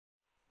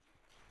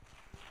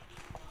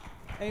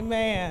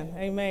Amen.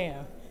 Amen.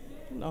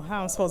 I don't know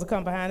how I'm supposed to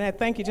come behind that.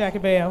 Thank you, Jackie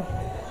Bell.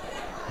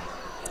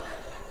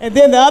 And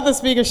then the other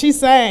speaker, she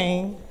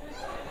sang.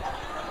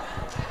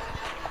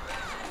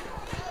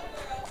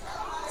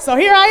 So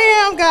here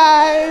I am,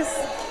 guys.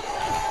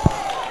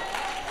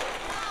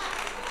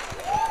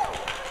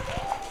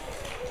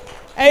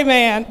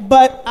 Amen.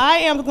 But I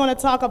am going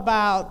to talk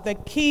about the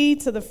key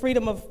to the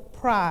freedom of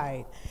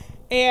pride.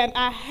 And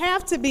I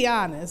have to be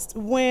honest,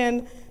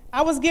 when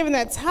I was given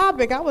that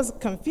topic, I was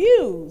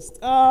confused.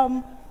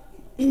 I'm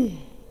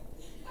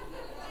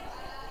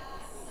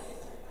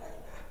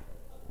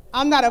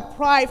not a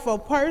prideful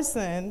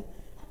person,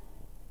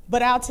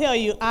 but I'll tell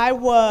you, I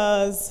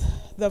was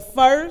the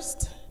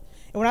first,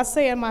 and when I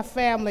say in my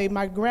family,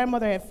 my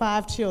grandmother had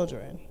 5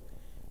 children.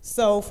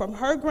 So from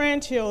her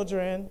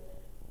grandchildren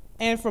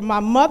and from my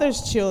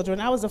mother's children,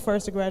 I was the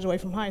first to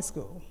graduate from high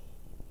school.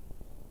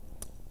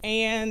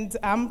 And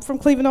I'm from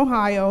Cleveland,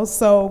 Ohio,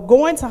 so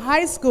going to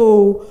high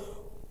school,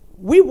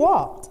 we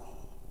walked.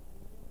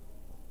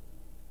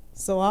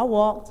 So I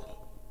walked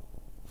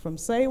from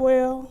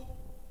Saywell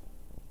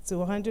to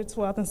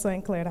 112th and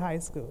St. Clair to high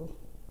school.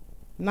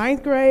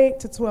 9th grade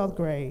to 12th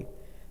grade.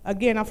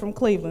 Again, I'm from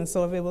Cleveland,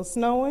 so if it was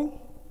snowing,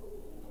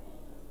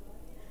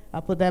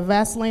 I put that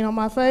Vaseline on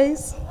my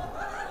face,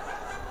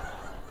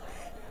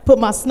 put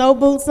my snow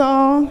boots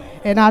on,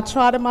 and I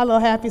trotted my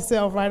little happy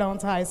self right on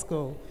to high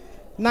school.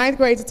 9th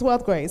grade to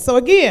 12th grade. So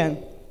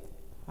again,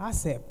 I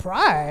said,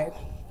 pride?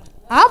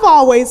 I've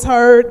always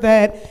heard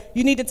that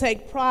you need to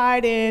take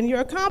pride in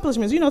your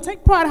accomplishments. You know,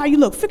 take pride in how you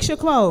look. Fix your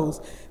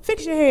clothes.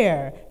 Fix your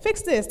hair.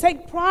 Fix this.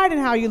 Take pride in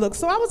how you look.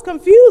 So I was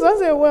confused. I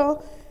said,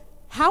 well,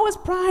 how is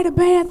pride a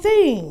bad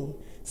thing?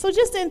 So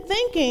just in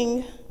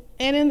thinking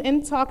and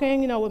in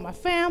talking, you know, with my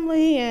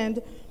family and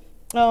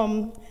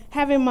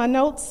having my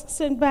notes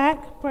sent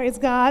back, praise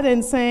God,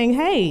 and saying,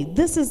 hey,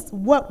 this is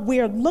what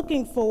we're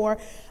looking for,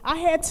 I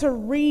had to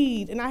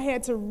read and I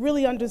had to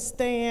really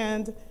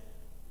understand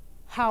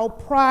how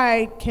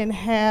pride can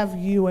have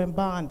you in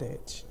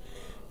bondage,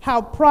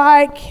 how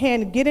pride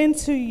can get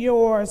into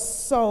your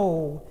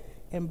soul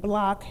and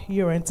block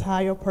your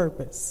entire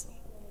purpose.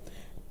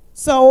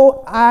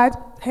 So I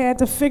had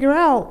to figure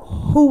out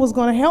who was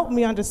going to help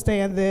me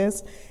understand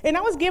this, and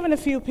I was given a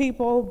few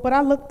people, but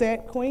I looked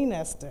at Queen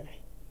Esther.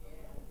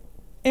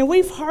 And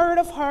we've heard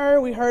of her,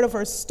 we heard of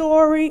her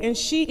story, and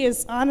she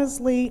is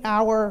honestly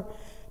our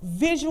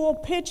visual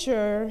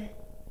picture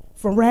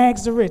from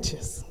rags to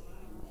riches.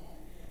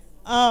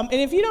 And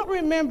if you don't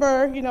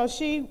remember, you know,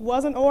 she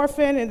was an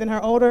orphan, and then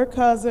her older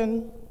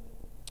cousin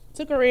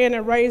took her in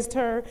and raised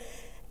her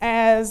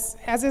as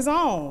his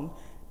own.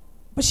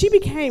 But she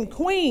became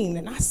queen,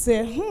 and I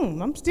said,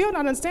 I'm still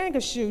not understanding,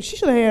 because she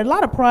should have had a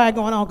lot of pride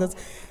going on, because,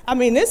 I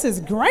mean, this is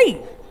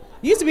great.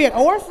 Used to be an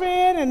orphan,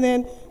 and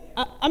then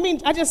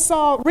I just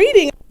saw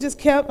reading,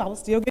 I was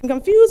still getting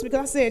confused because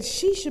I said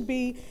she should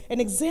be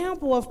an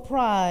example of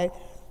pride.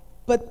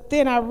 But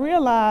then I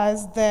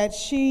realized that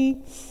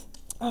she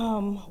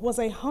was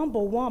a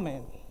humble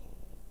woman.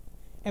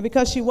 And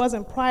because she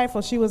wasn't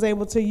prideful, she was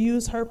able to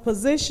use her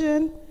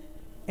position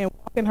and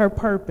walk in her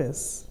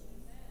purpose.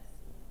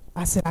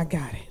 I said, I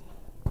got it.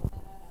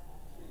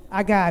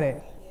 I got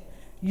it.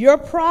 Your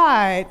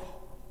pride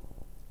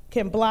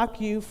can block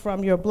you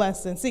from your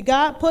blessing. See,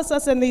 God puts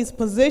us in these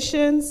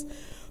positions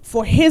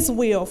for his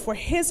will, for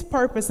his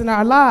purpose in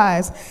our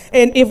lives.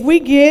 And if we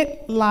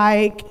get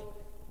like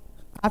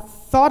I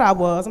thought I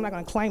was, I'm not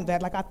going to claim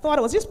that, like I thought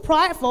it was just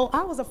prideful,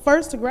 I was the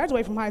first to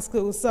graduate from high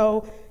school.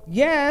 So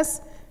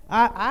yes,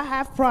 I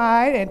have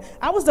pride, and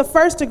I was the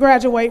first to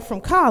graduate from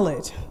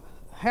college.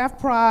 I have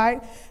pride.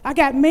 I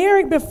got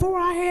married before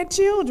I had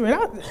children.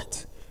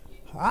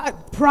 I'm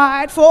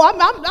prideful.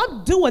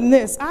 I'm doing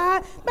this.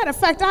 Matter of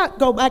fact, I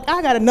go back.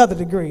 I got another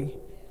degree.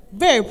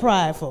 Very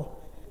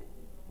prideful.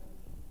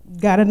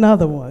 Got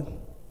another one.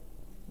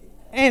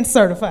 And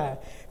certified.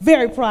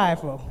 Very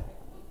prideful.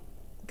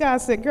 God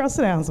said, girl,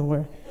 sit down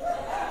somewhere.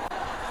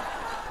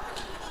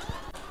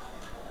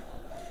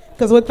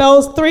 Because with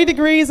those 3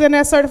 degrees and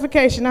that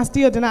certification, I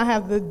still did not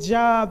have the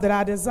job that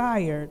I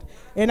desired.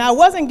 And I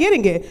wasn't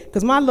getting it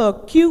because my little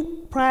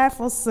cute,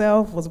 prideful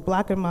self was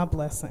blocking my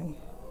blessing.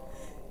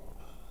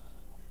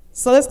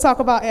 So let's talk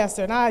about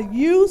Esther. And I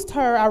used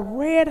her, I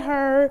read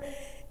her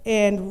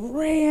and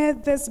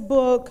read this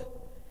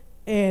book,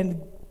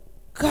 and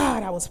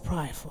God, I was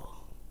prideful.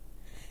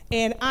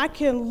 And I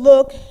can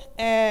look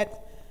at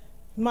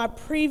my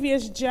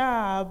previous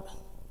job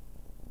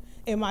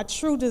and my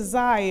true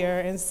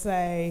desire and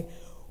say,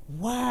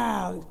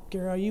 wow,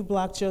 girl, you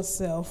blocked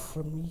yourself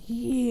from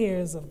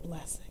years of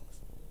blessings.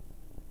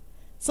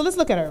 So let's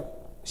look at her.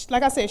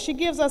 Like I said, she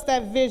gives us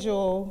that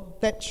visual,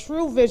 that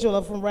true visual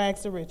of from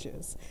rags to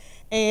riches.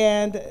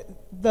 And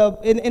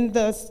in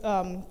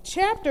the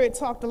chapter, it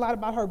talked a lot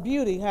about her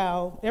beauty,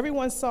 how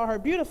everyone saw her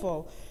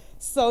beautiful.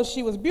 So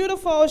she was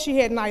beautiful, she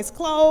had nice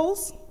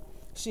clothes,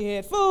 she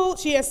had food,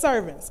 she had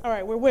servants. All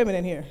right, we're women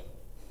in here.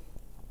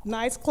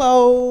 Nice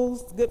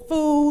clothes, good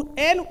food,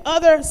 and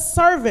other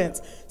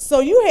servants. So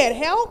you had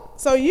help,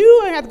 so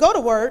you didn't have to go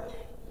to work.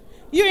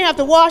 You ain't have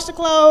to wash the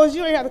clothes.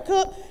 You ain't have to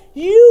cook.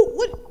 You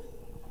what?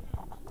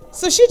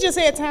 So she just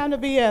had time to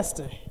be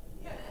Esther.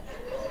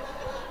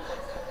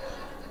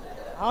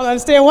 I don't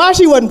understand why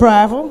she wasn't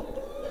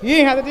prideful. You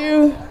ain't have to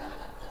do.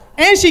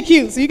 And she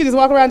cute, so you can just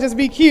walk around and just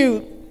be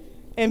cute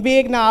and be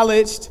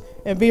acknowledged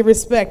and be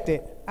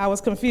respected. I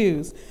was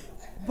confused.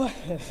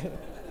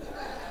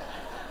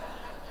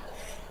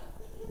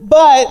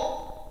 But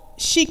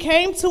she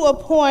came to a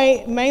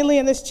point, mainly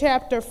in this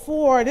chapter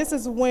 4, this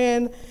is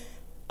when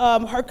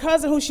her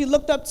cousin who she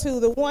looked up to,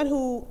 the one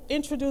who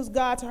introduced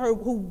God to her,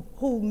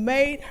 who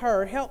made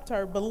her, helped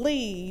her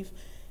believe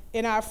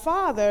in our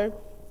Father,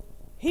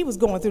 he was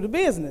going through the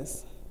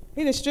business.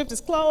 He done stripped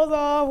his clothes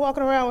off,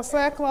 walking around with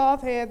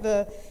sackcloth, had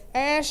the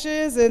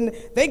ashes, and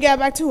they got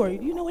back to her.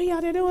 You know what he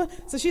out there doing?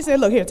 So she said,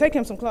 look, here, take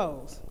him some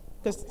clothes.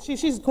 Because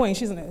she's a queen,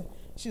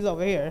 she's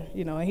over here,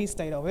 you know, and he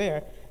stayed over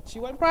there. She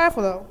wasn't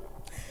prideful, though.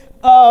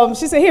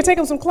 She said, here, take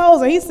him some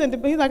clothes, and he's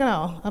like,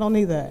 no, I don't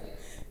need that.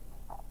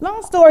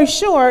 Long story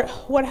short,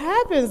 what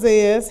happens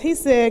is, he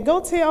said, go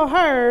tell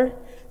her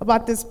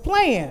about this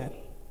plan.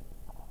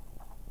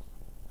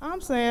 I'm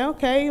saying,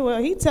 okay,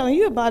 well, he's telling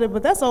you about it,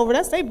 but that's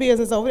their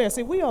business over there.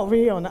 See, we over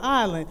here on the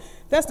island.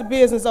 That's the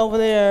business over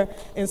there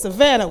in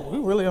Savannah. We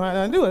really don't have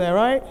nothing to do with that,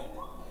 right?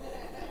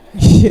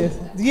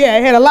 Yeah,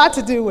 it had a lot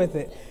to do with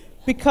it.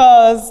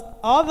 Because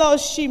although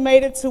she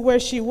made it to where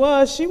she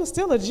was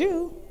still a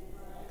Jew.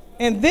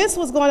 And this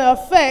was going to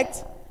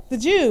affect the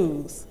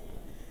Jews.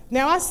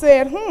 Now I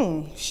said,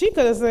 she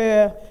could have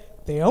said,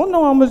 they don't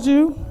know I'm a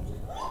Jew.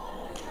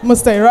 I'm going to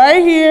stay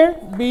right here,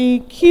 be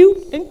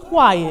cute and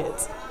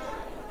quiet.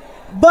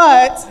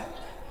 But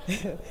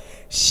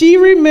she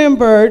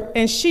remembered,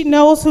 and she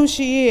knows who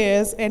she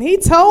is, and he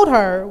told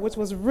her, which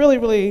was really,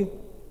 really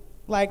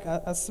like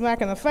a smack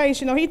in the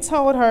face, you know, he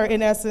told her,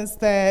 in essence,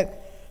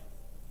 that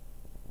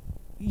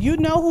you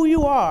know who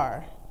you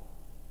are,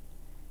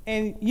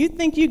 and you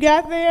think you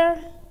got there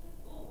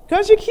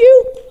because you're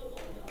cute?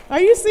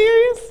 Are you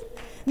serious?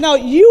 No,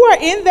 you are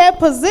in that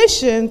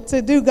position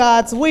to do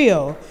God's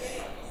will.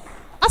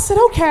 I said,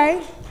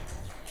 okay.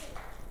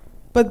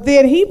 But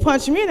then he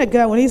punched me in the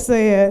gut when he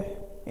said,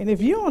 and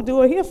if you don't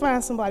do it, he'll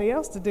find somebody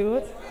else to do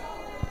it.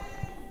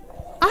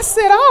 I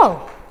said,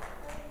 oh,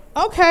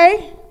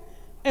 okay.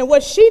 And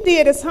what she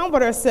did is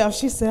humbled herself.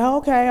 She said,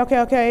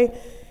 okay.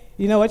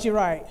 You know what, you're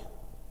right.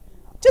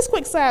 Just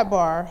quick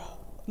sidebar.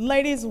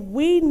 Ladies,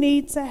 we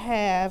need to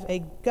have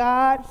a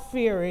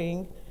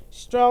God-fearing,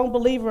 strong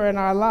believer in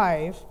our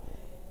life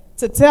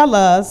to tell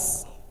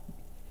us,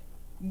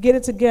 get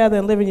it together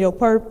and live in your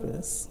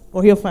purpose,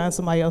 or he'll find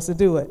somebody else to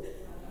do it.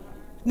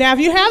 Now, if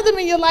you have them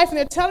in your life and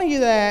they're telling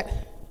you that,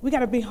 we got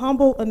to be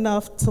humble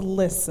enough to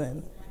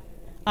listen.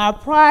 Our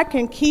pride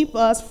can keep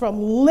us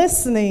from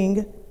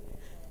listening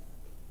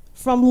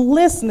to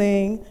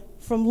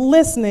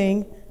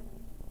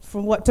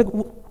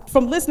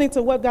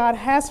what God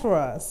has for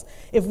us.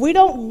 If we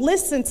don't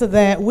listen to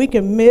that, we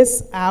can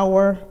miss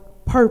our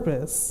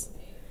purpose.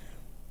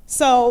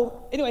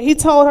 So anyway, he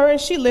told her, and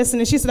she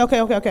listened, and she said,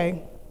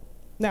 okay.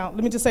 Now,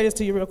 let me just say this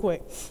to you real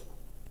quick.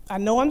 I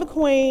know I'm the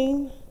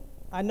queen.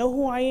 I know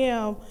who I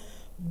am,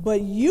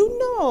 but you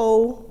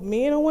know,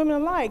 men and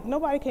women alike,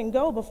 nobody can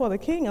go before the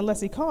king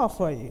unless he called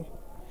for you.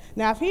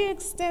 Now, if he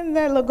extends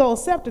that little gold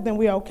scepter, then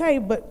we're okay,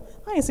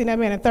 but I ain't seen that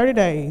man in 30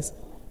 days.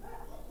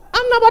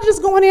 I'm not about to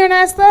just go in here and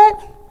ask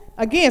that.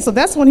 Again, so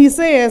that's when he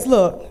says,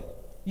 look,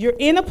 you're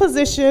in a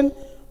position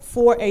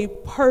for a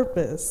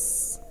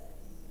purpose.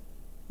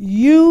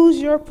 Use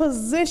your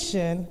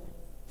position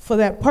for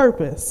that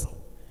purpose.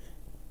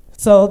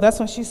 So that's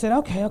when she said,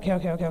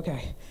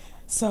 okay.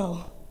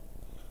 So,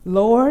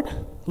 Lord,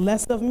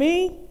 less of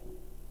me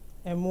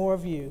and more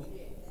of you.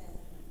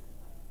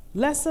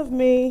 Less of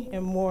me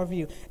and more of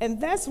you.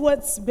 And that's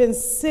what's been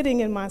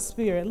sitting in my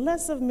spirit.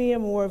 Less of me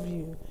and more of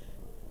you.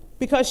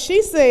 Because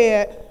she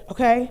said,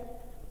 okay,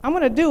 I'm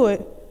going to do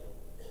it.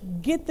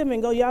 Get them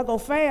and go, y'all go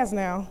fast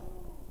now.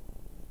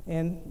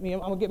 And I'm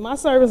going to get my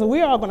service and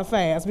we're all going to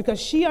fast.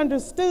 Because she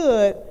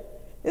understood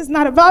it's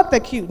not about the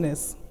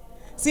cuteness.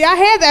 See, I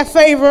had that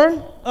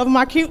favor of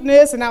my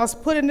cuteness, and I was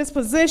put in this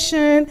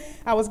position.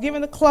 I was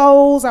given the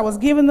clothes. I was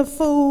given the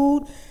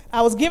food.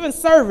 I was given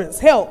servants,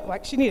 help,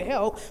 like she needed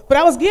help. But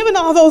I was given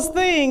all those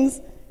things.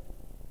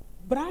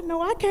 But I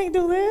know I can't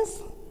do this.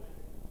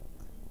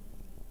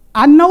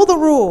 I know the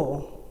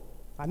rule.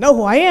 I know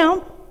who I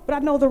am, but I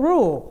know the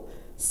rule.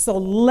 So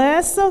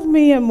less of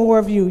me and more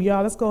of you.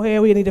 Y'all, let's go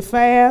ahead. We need to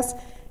fast,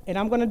 and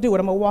I'm going to do it.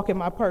 I'm going to walk in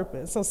my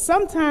purpose. So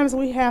sometimes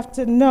we have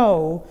to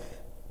know.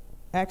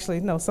 Actually,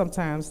 no,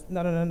 sometimes,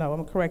 no, I'm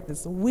going to correct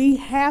this. We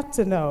have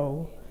to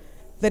know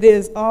that it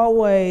is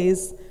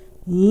always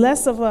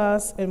less of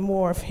us and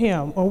more of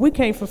him, or we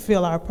can't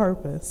fulfill our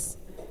purpose.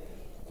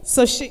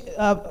 So she,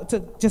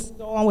 to just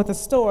go on with the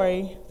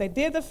story, they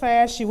did the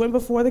fast. She went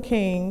before the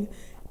king,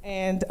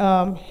 and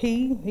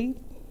he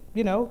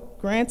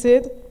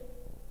granted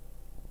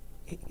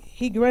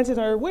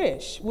her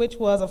wish, which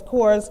was, of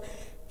course,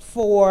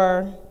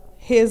 for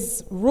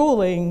his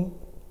ruling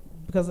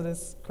because of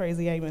this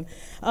crazy Haman.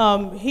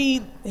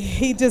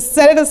 He just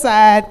set it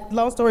aside.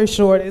 Long story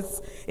short,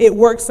 it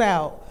works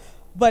out.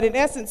 But in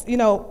essence,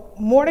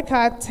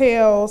 Mordecai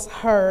tells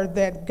her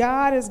that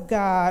God is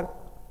God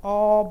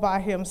all by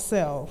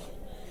himself.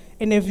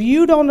 And if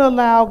you don't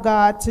allow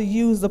God to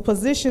use the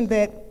position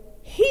that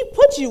he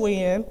put you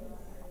in,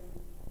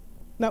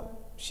 no,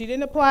 she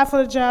didn't apply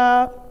for the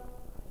job.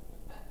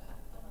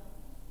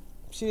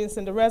 She didn't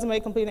send a resume,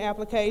 complete an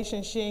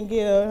application. She didn't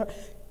get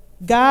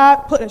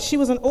she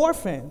was an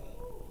orphan.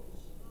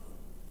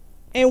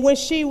 And when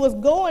she was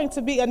going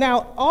to be,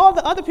 now all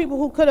the other people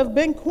who could have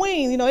been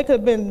queen, it could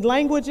have been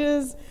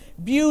languages,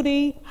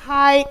 beauty,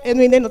 height. I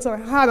mean, they don't tell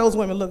her how those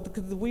women look,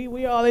 because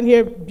we all in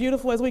here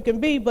beautiful as we can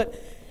be, but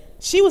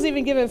she was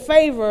even given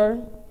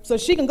favor so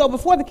she can go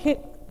before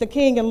the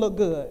king and look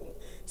good.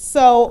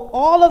 So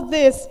all of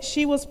this,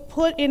 she was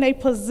put in a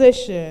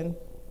position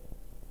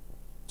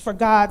for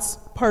God's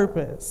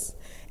purpose.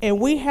 And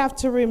we have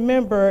to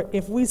remember,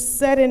 if we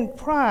set in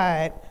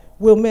pride,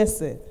 we'll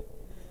miss it.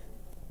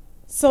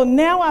 So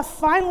now I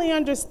finally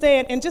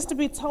understand, and just to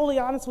be totally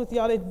honest with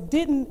y'all, it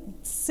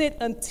didn't sit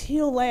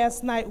until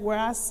last night where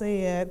I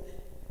said,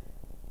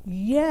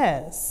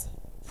 yes,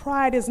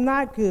 pride is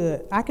not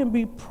good. I can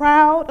be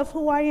proud of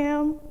who I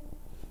am.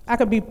 I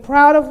can be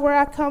proud of where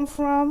I come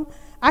from.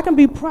 I can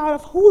be proud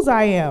of whose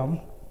I am.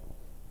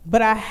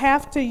 But I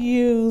have to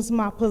use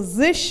my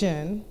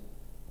position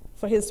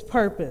for his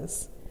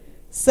purpose,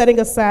 setting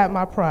aside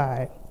my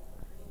pride,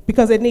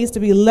 because it needs to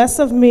be less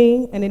of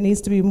me and it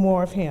needs to be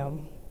more of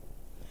him.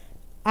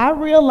 I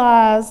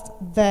realized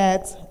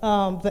that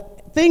the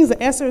things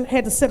that Esther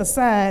had to set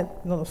aside,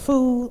 the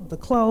food, the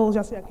clothes,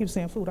 y'all see I keep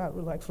saying food, I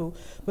really like food,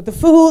 but the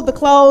food, the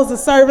clothes, the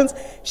servants,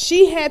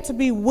 she had to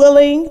be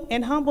willing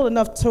and humble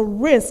enough to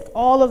risk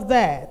all of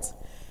that.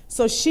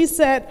 So she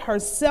set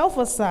herself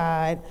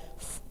aside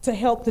to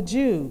help the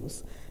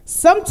Jews.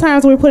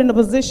 Sometimes we're put in a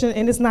position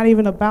and it's not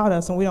even about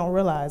us and we don't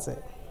realize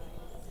it.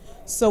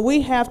 So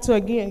we have to,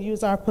 again,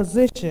 use our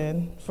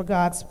position for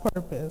God's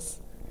purpose.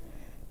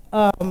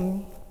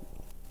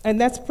 And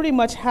that's pretty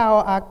much how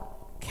I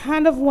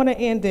kind of want to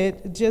end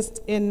it, just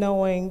in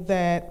knowing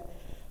that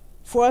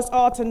for us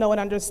all to know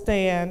and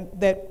understand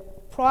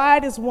that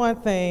pride is one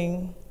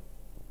thing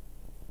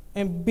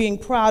and being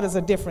proud is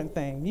a different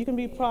thing. You can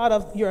be proud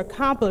of your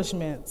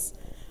accomplishments,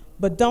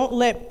 but don't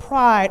let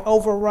pride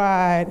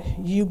override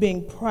you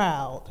being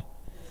proud.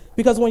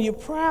 Because when you're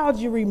proud,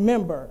 you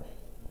remember.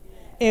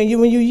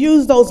 And when you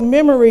use those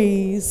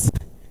memories,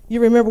 you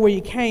remember where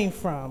you came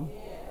from.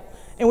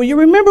 And when you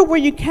remember where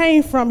you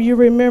came from, you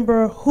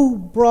remember who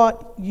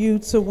brought you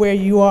to where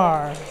you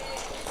are.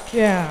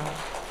 Yeah.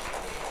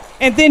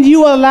 And then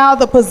you allow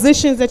the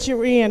positions that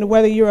you're in,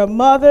 whether you're a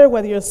mother,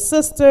 whether you're a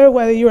sister,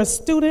 whether you're a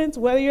student,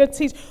 whether you're a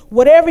teacher,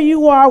 whatever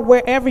you are,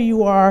 wherever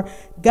you are,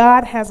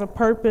 God has a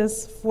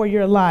purpose for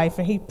your life.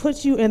 And he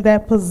puts you in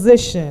that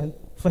position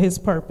for his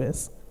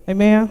purpose.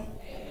 Amen?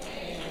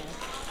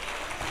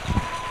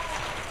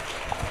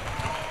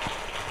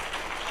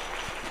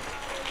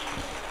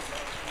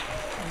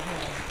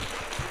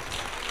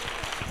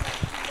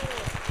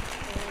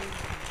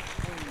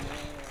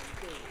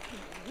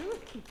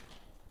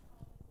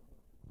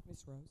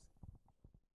 Miss Rose.